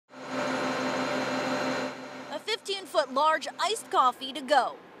15-foot large iced coffee to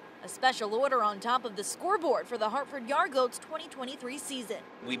go. A special order on top of the scoreboard for the Hartford Yard Goats 2023 season.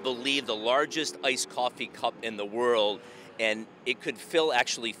 We believe the largest iced coffee cup in the world, and it could fill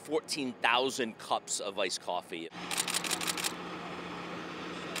actually 14,000 cups of iced coffee.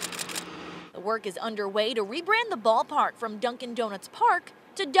 The work is underway to rebrand the ballpark from Dunkin Donuts Park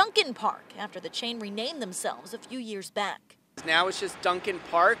to Dunkin Park after the chain renamed themselves a few years back. Now it's just Dunkin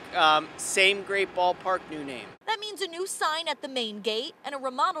Park, same great ballpark, new name. That means a new sign at the main gate and a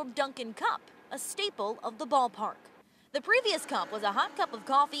remodeled Dunkin cup, a staple of the ballpark. The previous cup was a hot cup of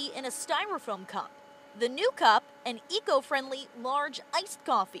coffee in a styrofoam cup. The new cup, an eco-friendly large iced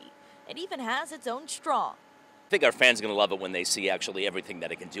coffee. It even has its own straw. I think our fans are going to love it when they see actually everything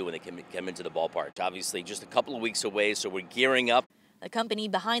that it can do when they come into the ballpark. Obviously, just a couple of weeks away, so we're gearing up. The company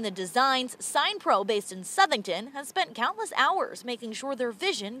behind the designs, Sign Pro, based in Southington, has spent countless hours making sure their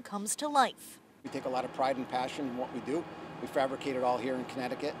vision comes to life. We take a lot of pride and passion in what we do. We fabricate it all here in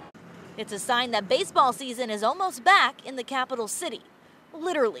Connecticut. It's a sign that baseball season is almost back in the capital city,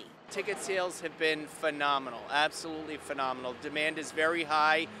 literally. Ticket sales have been phenomenal, absolutely phenomenal. Demand is very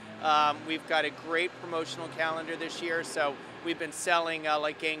high. We've got a great promotional calendar this year, so we've been selling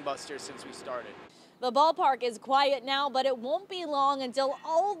like gangbusters since we started. The ballpark is quiet now, but it won't be long until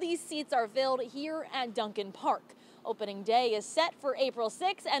all these seats are filled here at Dunkin Park. Opening day is set for April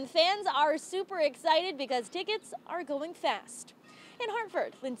 6th, and fans are super excited because tickets are going fast. In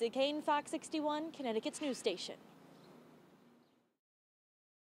Hartford, Lindsay Kane, Fox 61, Connecticut's news station.